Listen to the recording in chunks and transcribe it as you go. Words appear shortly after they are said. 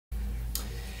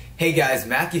Hey guys,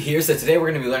 Matthew here. So today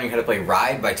we're going to be learning how to play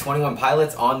Ride by 21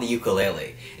 Pilots on the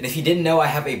ukulele. And if you didn't know, I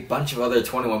have a bunch of other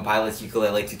 21 Pilots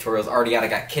ukulele tutorials already out. I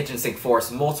got Kitchen Sink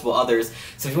Force, multiple others.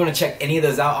 So if you want to check any of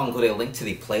those out, I'll include a link to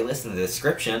the playlist in the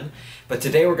description. But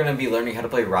today we're going to be learning how to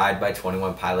play Ride by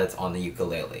 21 Pilots on the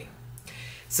ukulele.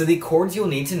 So the chords you'll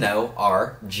need to know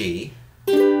are G,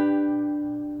 A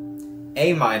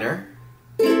minor,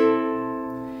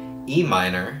 E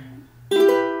minor,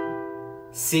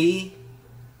 C,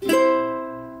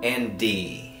 and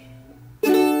D.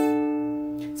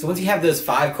 So once you have those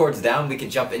 5 chords down, we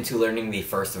can jump into learning the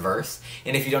first verse.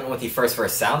 And if you don't know what the first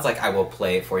verse sounds like, I will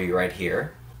play it for you right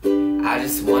here. I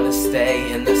just wanna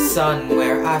stay in the sun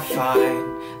where I find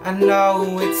I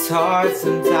know it's hard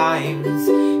sometimes.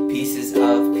 Pieces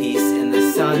of peace in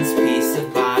the sun's peace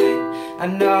of mind. I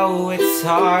know it's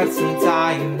hard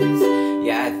sometimes.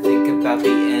 Yeah, I think about the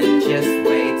end just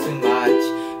way too much.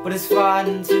 But it's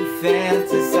fun to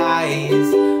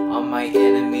fantasize on my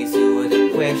enemies who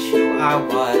wouldn't wish who I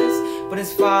was. But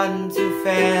it's fun to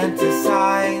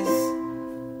fantasize.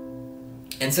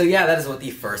 And so yeah, that is what the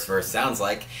first verse sounds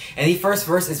like. And the first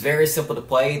verse is very simple to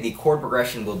play. The chord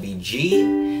progression will be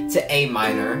G to A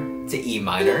minor to E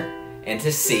minor and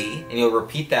to C. And you'll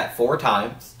repeat that 4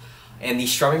 times. And the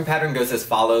strumming pattern goes as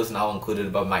follows, and I'll include it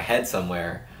above my head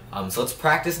somewhere. So let's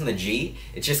practice in the G.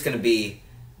 It's just going to be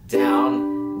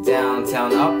down, down,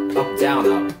 down, up,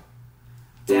 down, up.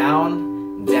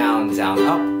 Down, down,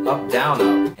 down, up, down,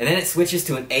 up. And then it switches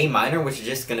to an A minor, which is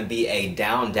just going to be a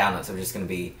down, down, up. So it's just going to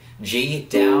be G,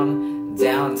 down,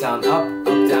 down, down, up,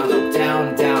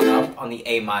 down, down, up on the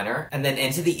A minor. And then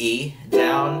into the E,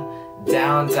 down,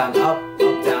 down, down, up,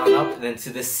 down, up. And then to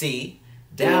the C,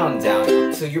 down, down,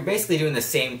 up. So you're basically doing the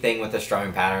same thing with the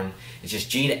strumming pattern. It's just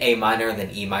G to A minor, then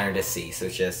E minor to C. So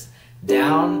it's just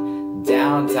down,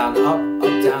 down, down, up,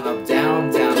 down, down,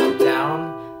 down, up,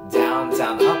 down, down,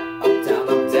 down, up,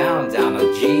 down, down,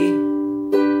 up, G,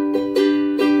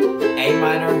 A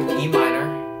minor, E minor,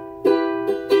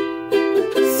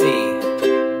 C.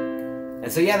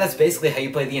 And so yeah, that's basically how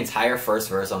you play the entire first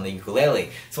verse on the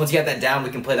ukulele. So once you have that down, we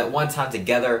can play that one time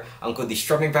together. I'll include the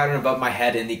strumming pattern above my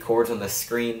head and the chords on the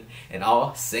screen, and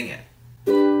I'll sing it.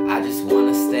 I just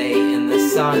wanna stay in the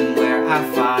sun where I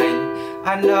find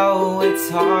I know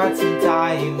it's hard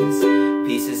sometimes.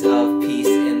 Pieces of peace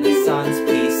in the sun's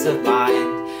peace of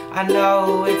mind. I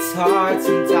know it's hard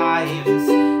sometimes.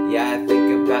 Yeah, I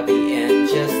think about the end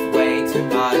just way too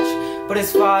much. But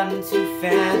it's fun to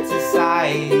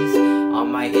fantasize on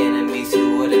my enemies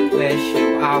who wouldn't wish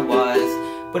who I was.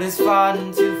 But it's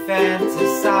fun to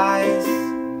fantasize.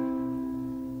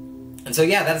 And so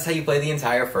yeah, that is how you play the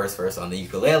entire first verse on the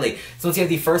ukulele. So once you have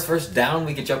the first verse down,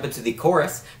 we can jump into the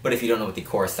chorus. But if you don't know what the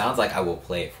chorus sounds like, I will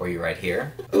play it for you right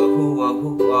here.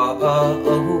 I'm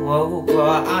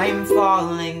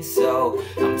falling, so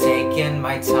I'm taking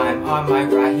my time on my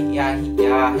ride.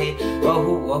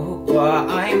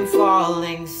 I'm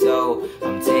falling, so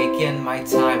I'm taking my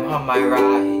time on my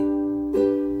ride.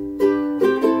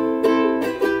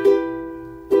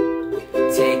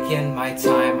 Taking my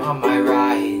time on my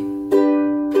ride.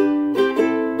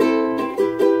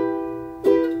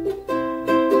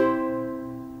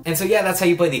 And so yeah, that's how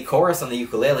you play the chorus on the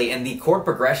ukulele, and the chord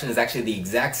progression is actually the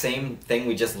exact same thing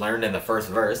we just learned in the first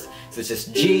verse. So it's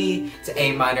just G to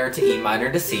A minor to E minor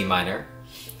to C minor.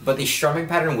 But the strumming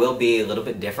pattern will be a little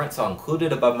bit different, so I'll include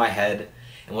it above my head.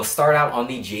 And we'll start out on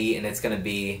the G, and it's going to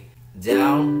be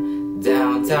down,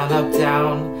 down, down, up,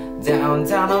 down, down,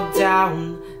 down, up,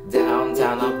 down, down,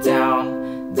 down, up,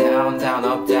 down, down, down,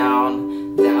 up,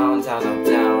 down, down, down, up,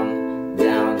 down,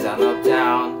 down, down, up,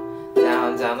 down,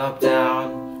 down, down, up,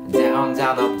 down. Down,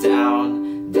 down, up,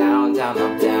 down, down, down,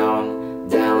 up, down,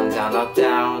 down, down, up,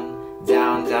 down,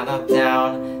 down, down, up,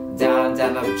 down, down,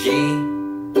 down, up, G,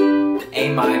 A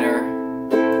minor,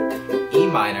 E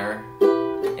minor,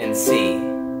 and C.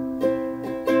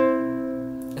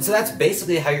 And so that's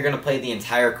basically how you're going to play the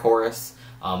entire chorus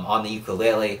on the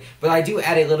ukulele. But I do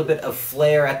add a little bit of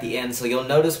flair at the end, so you'll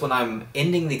notice when I'm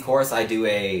ending the chorus, I do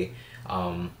a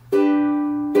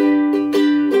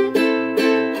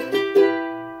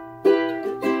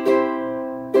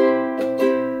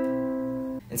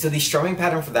And so the strumming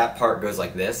pattern for that part goes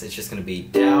like this. It's just going to be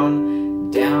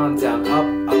down, down, down, up,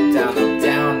 down,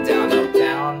 down, down, up,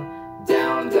 down,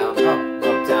 down, down, up,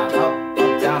 down,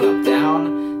 down, up,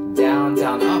 down, down,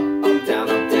 down, up,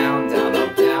 down, down, down,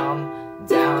 up, down,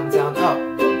 down, down, up,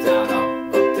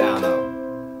 down, up.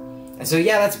 And so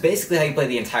yeah, that's basically how you play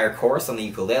the entire chorus on the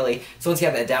ukulele. So once you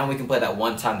have that down, we can play that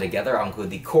one time together. I'll include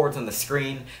the chords on the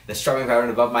screen, the strumming pattern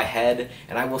above my head,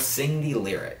 and I will sing the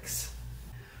lyrics.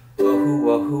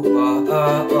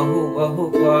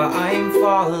 I'm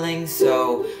falling,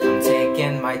 so I'm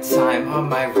taking my time on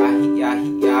my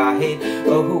ride.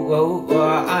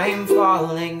 I'm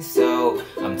falling, so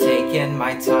I'm taking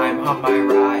my time on my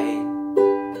ride.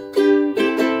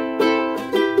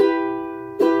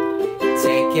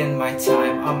 Taking my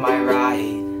time on my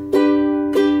ride.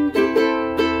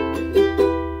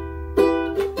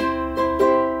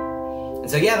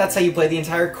 So yeah, that's how you play the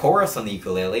entire chorus on the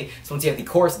ukulele. So once you have the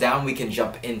chorus down, we can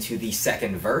jump into the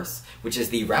second verse, which is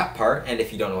the rap part. And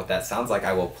if you don't know what that sounds like,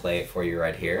 I will play it for you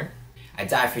right here. I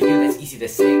die for you, that's easy to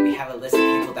say. We have a list of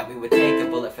people that we would take. A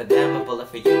bullet for them, a bullet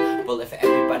for you, a bullet for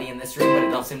everybody in this room. But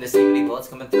it don't seem to see many bullets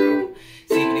coming through.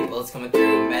 See many bullets coming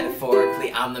through.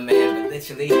 Metaphorically, I'm the man, but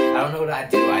literally, I don't know what I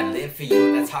do. I live for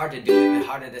you, that's hard to do. Even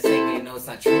harder to say, but you know it's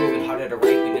not true. Even harder to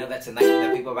write. We know that tonight,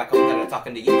 that people back home that are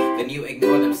talking to you, then you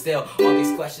ignore them still. All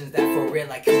these questions that for real,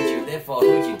 like who'd you live for?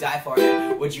 Who'd you die for?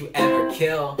 And would you ever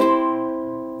kill?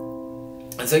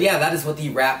 And so yeah, that is what the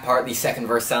rap part, the second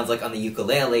verse, sounds like on the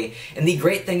ukulele. And the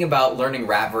great thing about learning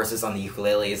rap verses on the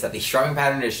ukulele is that the strumming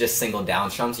pattern is just single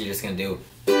down strums. You're just going to do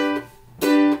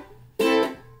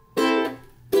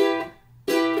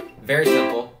very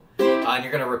simple. And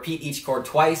you're going to repeat each chord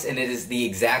twice, and it is the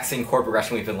exact same chord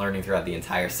progression we've been learning throughout the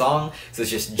entire song. So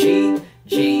it's just G,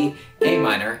 G, A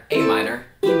minor, E minor,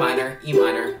 E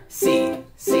minor, C,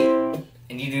 C.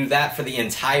 And you do that for the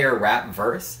entire rap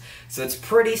verse. So it's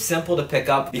pretty simple to pick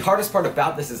up. The hardest part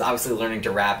about this is obviously learning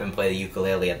to rap and play the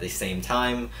ukulele at the same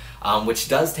time, which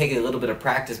does take a little bit of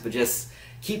practice, but just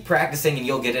keep practicing and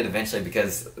you'll get it eventually,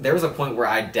 because there was a point where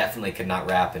I definitely could not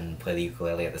rap and play the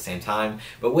ukulele at the same time,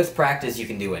 but with practice you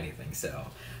can do anything. So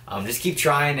just keep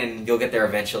trying and you'll get there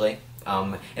eventually.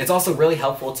 And it's also really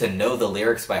helpful to know the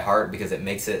lyrics by heart, because it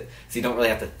makes it so you don't really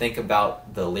have to think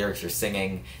about the lyrics you're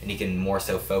singing, and you can more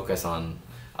so focus on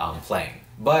playing.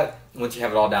 But once you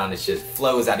have it all down, it just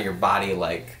flows out of your body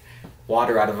like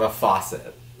water out of a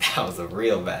faucet. That was a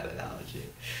real bad analogy.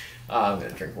 I'm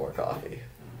gonna drink more coffee.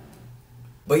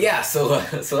 But yeah, so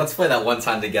let's play that one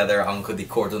time together. I'll include the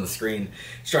chords on the screen.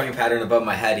 Strumming pattern above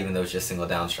my head, even though it's just single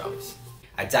down strums.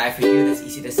 I die for you, that's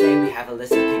easy to say. We have a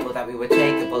list of people that we would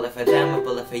take. A bullet for them, a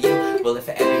bullet for you, a bullet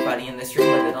for everybody in this room.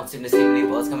 But they don't seem to see many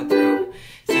bullets coming through.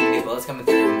 See many bullets coming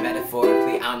through.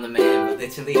 Metaphorically, I'm the man, but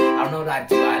literally, I don't know what I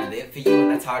do. I live for you,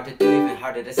 and that's hard to do. Even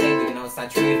harder to say, we know it's not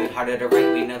true. Even harder to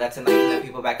write, we know that tonight. That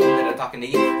people back home that are talking to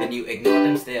you, then you ignore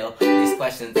them still. These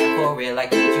questions that for real,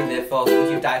 like who'd you live for?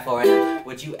 Who'd you die for? And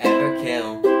would you ever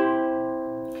kill?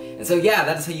 And so yeah,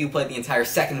 that is how you play the entire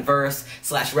second verse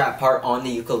 / rap part on the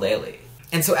ukulele.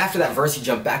 And so after that verse, you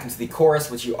jump back into the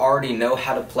chorus, which you already know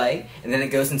how to play, and then it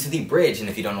goes into the bridge. And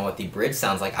if you don't know what the bridge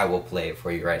sounds like, I will play it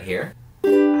for you right here.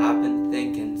 I've been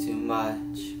thinking too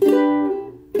much.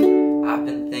 I've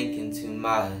been thinking too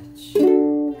much.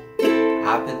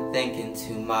 I've been thinking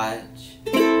too much.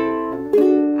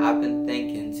 I've been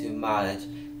thinking too much.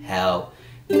 Help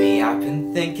me, I've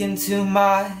been thinking too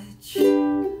much.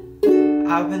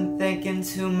 I've been thinking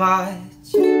too much.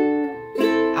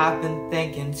 I've been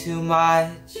thinking too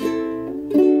much.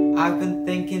 I've been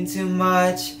thinking too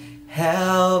much.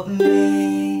 Help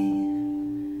me.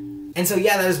 And so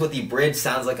yeah, that is what the bridge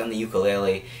sounds like on the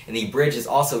ukulele. And the bridge is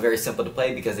also very simple to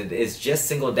play because it is just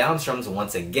single down strums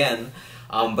once again.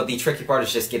 But the tricky part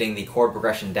is just getting the chord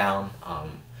progression down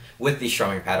with the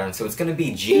strumming pattern. So it's going to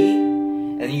be G,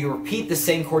 and then you repeat the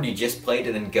same chord you just played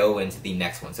and then go into the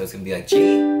next one. So it's going to be like G,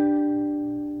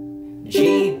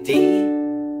 G, D,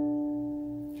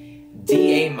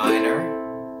 D, A minor,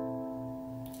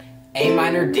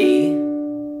 D,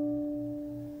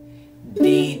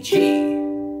 D, G.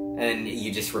 And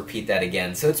you just repeat that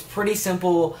again. So it's pretty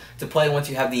simple to play once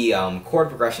you have the chord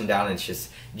progression down. It's just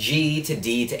G to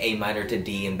D to A minor to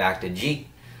D and back to G.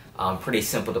 Pretty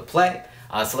simple to play.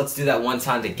 So let's do that one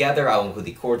time together. I'll include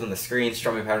the chords on the screen,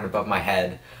 strumming pattern above my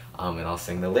head, and I'll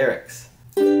sing the lyrics.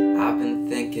 I've been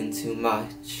thinking too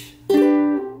much.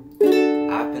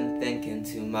 I've been thinking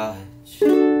too much.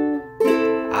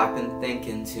 I've been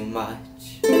thinking too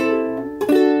much.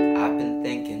 I've been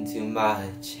thinking too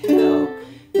much. Help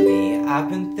me, I've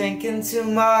been thinking too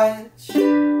much.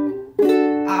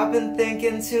 I've been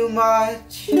thinking too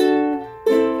much.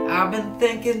 I've been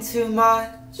thinking too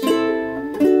much.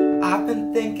 I've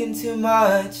been thinking too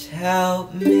much.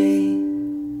 Help me.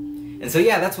 And so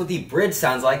yeah, that's what the bridge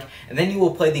sounds like, and then you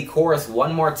will play the chorus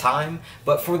one more time,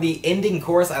 but for the ending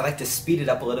chorus I like to speed it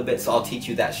up a little bit, so I'll teach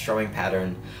you that strumming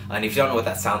pattern, and if you don't know what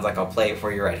that sounds like, I'll play it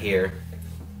for you right here.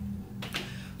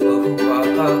 I'm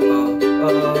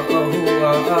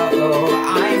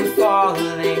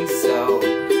falling, so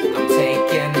I'm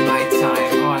taking my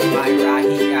time on my ride.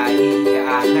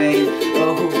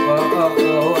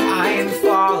 oh, I am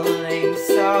falling,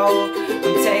 so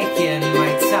I'm taking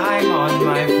my time on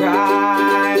my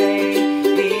ride.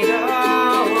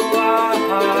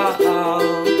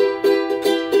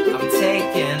 I'm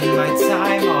taking my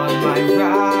time on my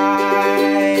ride.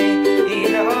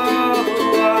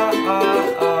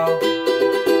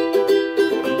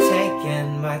 I'm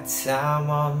taking my time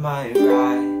on my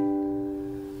ride.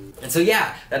 And so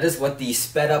yeah, that is what the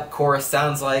sped up chorus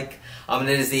sounds like. And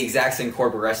it is the exact same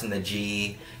chord progression, the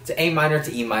G to A minor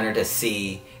to E minor to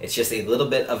C. It's just a little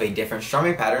bit of a different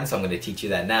strumming pattern, so I'm going to teach you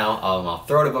that now. I'll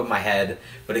throw it above my head,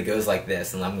 but it goes like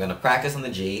this, and I'm going to practice on the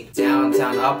G. Down,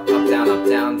 down, up, down, up,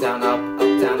 down, down, up,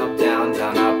 down, up, down,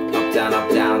 down, up, down, up,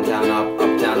 down, down,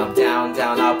 up, down, up, down,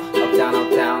 down, up, down, up, down, down, up, down,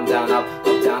 up, down, down, up,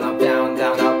 down, up, down,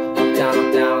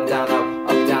 down, up,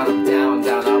 down, up,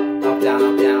 down, down, up, down,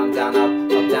 up, down, down, up,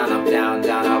 down, up, down, down,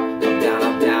 up, down,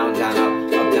 up, down, down,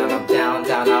 up, down, up, down,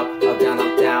 down, up, down,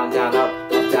 up, down, down, up,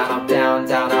 down, up, down,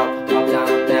 down, up, down,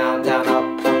 up, down, down,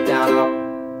 up, down, up.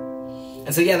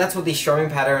 And so yeah, that's what the strumming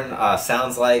pattern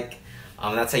sounds like.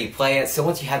 That's how you play it. So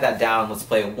once you have that down, let's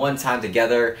play it one time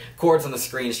together. Chords on the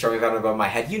screen, strumming pattern above my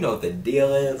head. You know what the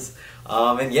deal is.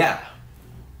 And yeah.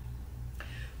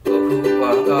 I'm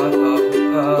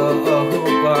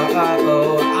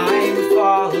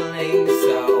falling,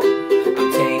 so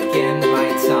I'm taking my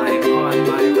time on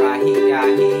my ride.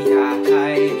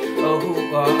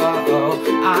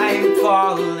 I'm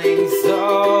falling, so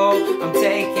I'm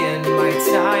taking my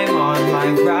time on my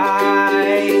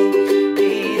ride.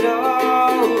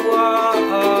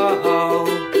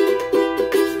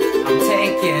 I'm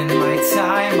taking my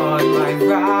time on my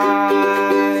ride.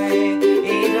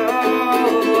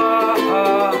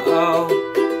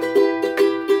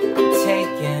 I'm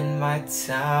taking my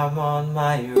time on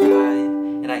my ride.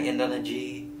 And I end on a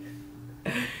G.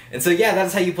 And so yeah,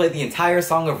 that's how you play the entire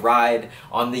song of Ride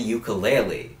on the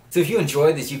ukulele. So if you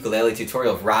enjoyed this ukulele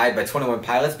tutorial of Ride by 21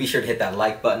 Pilots, be sure to hit that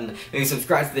like button. Maybe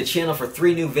subscribe to the channel for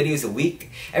 3 new videos a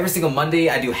week. Every single Monday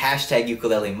I do hashtag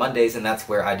Ukulele Mondays, and that's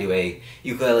where I do a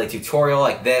ukulele tutorial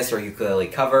like this or ukulele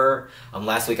cover.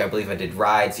 Last week I believe I did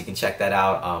Ride, so you can check that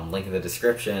out, link in the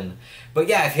description. But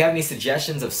yeah, if you have any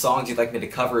suggestions of songs you'd like me to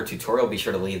cover or tutorial, be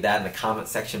sure to leave that in the comment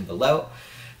section below.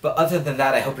 But other than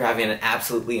that, I hope you're having an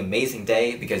absolutely amazing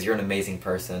day, because you're an amazing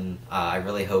person. I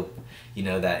really hope you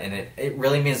know that, and it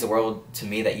really means the world to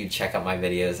me that you check out my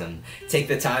videos and take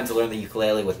the time to learn the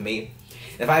ukulele with me.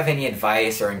 If I have any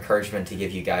advice or encouragement to give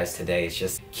you guys today, it's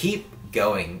just keep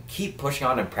going, keep pushing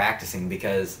on and practicing,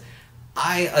 because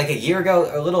like a year ago,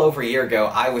 a little over a year ago,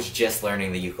 I was just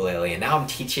learning the ukulele, and now I'm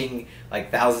teaching like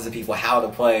thousands of people how to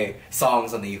play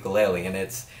songs on the ukulele, and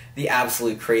it's the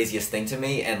absolute craziest thing to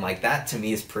me. And like that to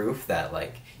me is proof that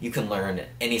like you can learn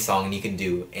any song and you can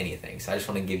do anything. So I just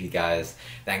want to give you guys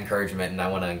that encouragement, and I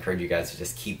want to encourage you guys to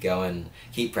just keep going,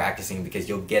 keep practicing, because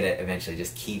you'll get it eventually.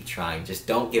 Just keep trying, just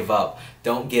don't give up,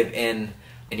 don't give in,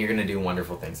 and you're gonna do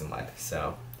wonderful things in life.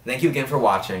 So thank you again for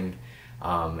watching,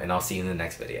 and I'll see you in the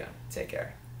next video. Take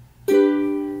care.